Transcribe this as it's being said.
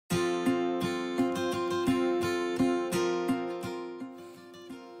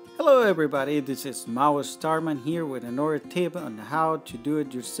Hello everybody, this is Maustarman here with another tip on how to do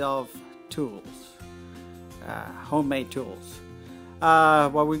it yourself tools, homemade tools.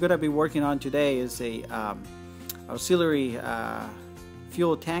 What we're going to be working on today is a auxiliary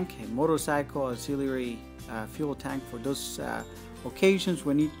fuel tank, a motorcycle auxiliary fuel tank for those occasions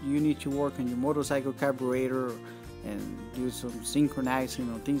when you need to work on your motorcycle carburetor and do some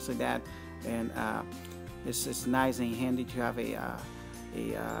synchronizing or things like that. And it's nice and handy to have a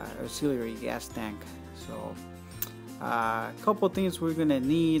auxiliary gas tank. So a couple things we're gonna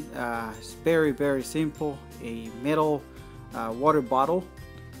need. It's very simple. A metal water bottle,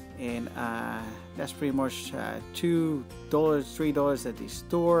 and that's pretty much $2, $3 at the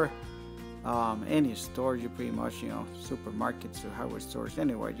store. Any store, you pretty much, supermarkets or hardware stores,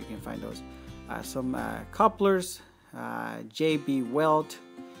 anywhere you can find those. Some couplers, JB welt,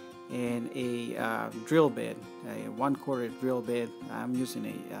 and a drill bit, a 1/4 drill bit. I'm using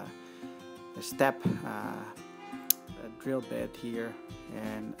a step drill bit here,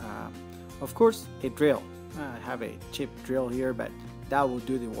 and of course a drill. I have a cheap drill here, but that will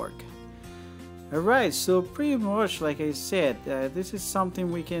do the work. Alright, so pretty much like I said, this is something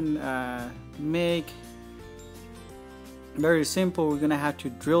we can make very simple. We're gonna have to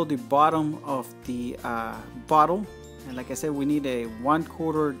drill the bottom of the bottle, and like I said, we need a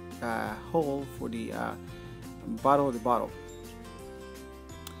 1/4 hole for the bottom of the bottle.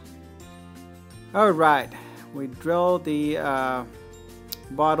 Alright, we drill the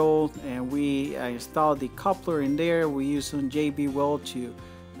bottle and we install the coupler in there. We use some JB weld to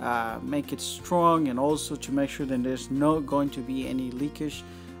make it strong, and also to make sure that there's not going to be any leakage,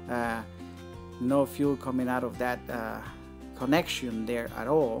 no fuel coming out of that connection there at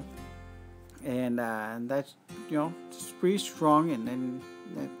all. And that's, it's pretty strong, and then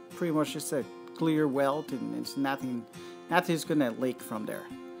pretty much just a clear weld, and it's nothing's gonna leak from there.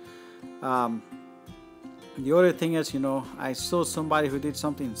 The other thing is, I saw somebody who did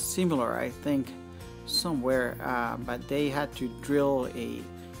something similar, I think somewhere, but they had to drill a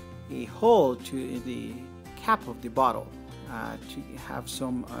hole to the cap of the bottle to have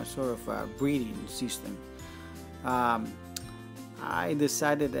some sort of breathing system. I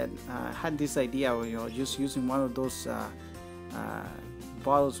decided that I had this idea of just using one of those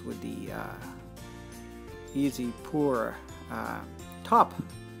bottles with the easy pour top,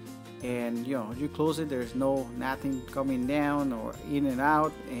 and you close it, there's nothing coming down or in and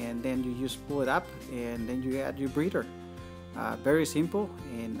out, and then you just pull it up, and then you add your breather. Very simple,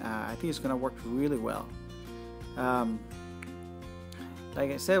 and I think it's gonna work really well. Like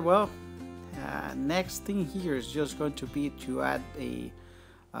I said, next thing here is just going to be to add a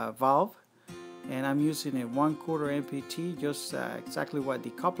valve, and I'm using a 1/4 MPT, just exactly what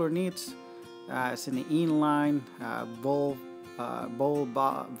the coupler needs. It's an inline ball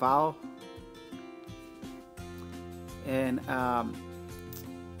valve, and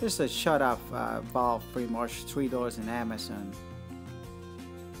it's a shut-off valve, pretty much $3 in Amazon.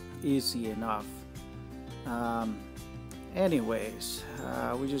 Easy enough. Anyways,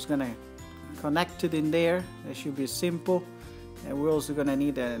 we're just gonna connect it in there. It should be simple, and we're also gonna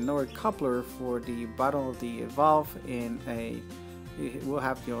need another coupler for the bottom of the valve, and we'll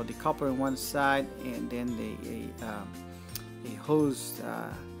have the coupler on one side, and then a hose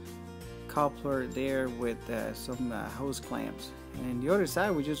coupler there with some hose clamps, and the other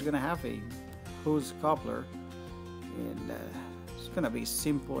side we're just gonna have a hose coupler, and it's gonna be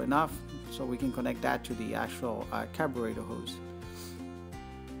simple enough, so we can connect that to the actual carburetor hose.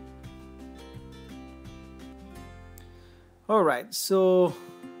 Alright, so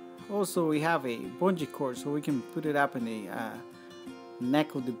also we have a bungee cord, so we can put it up in the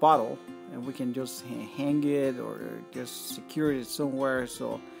neck of the bottle, and we can just hang it or just secure it somewhere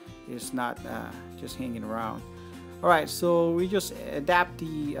so it's not just hanging around. Alright, so we just adapt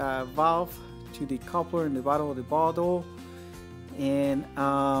the valve to the coupler in the bottom of the bottle, and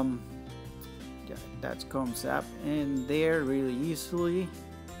yeah, that comes up in there really easily.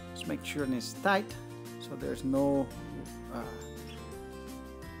 Just make sure it's tight so there's no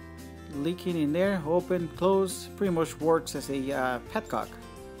leaking in there. Open, close, pretty much works as a petcock.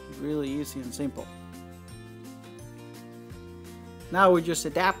 Really easy and simple. Now we just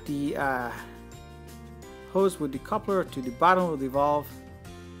adapt the hose with the coupler to the bottom of the valve.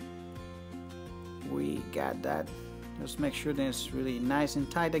 We got that. Just make sure that it's really nice and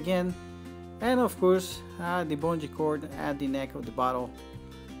tight again, and of course the bungee cord at the neck of the bottle,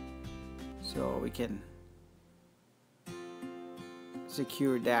 so we can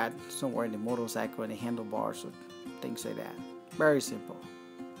secure that somewhere in the motorcycle, and the handlebars or things like that. Very simple.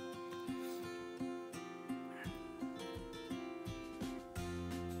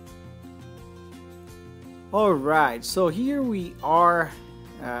 Alright, so here we are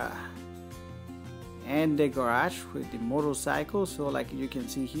in the garage with the motorcycle. So like you can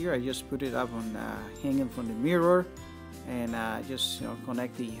see here, I just put it up on hanging from the mirror, and just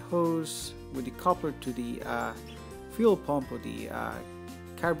connect the hose with the coupler to the fuel pump or the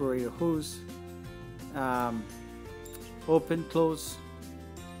carburetor hose. Open, close,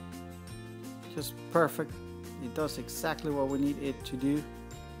 just perfect. It does exactly what we need it to do.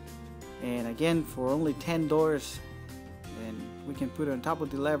 And again, for only $10, and we can put it on top of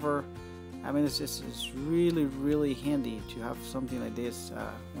the lever. I mean, it's really handy to have something like this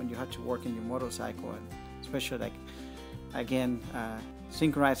when you have to work in your motorcycle, and especially like again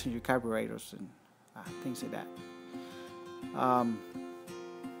synchronizing your carburetors and things like that.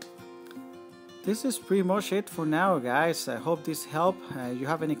 This is pretty much it for now, guys. I hope this helped. You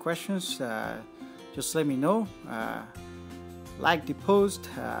have any questions, just let me know. Like the post,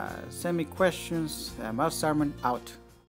 send me questions. Maustarman out.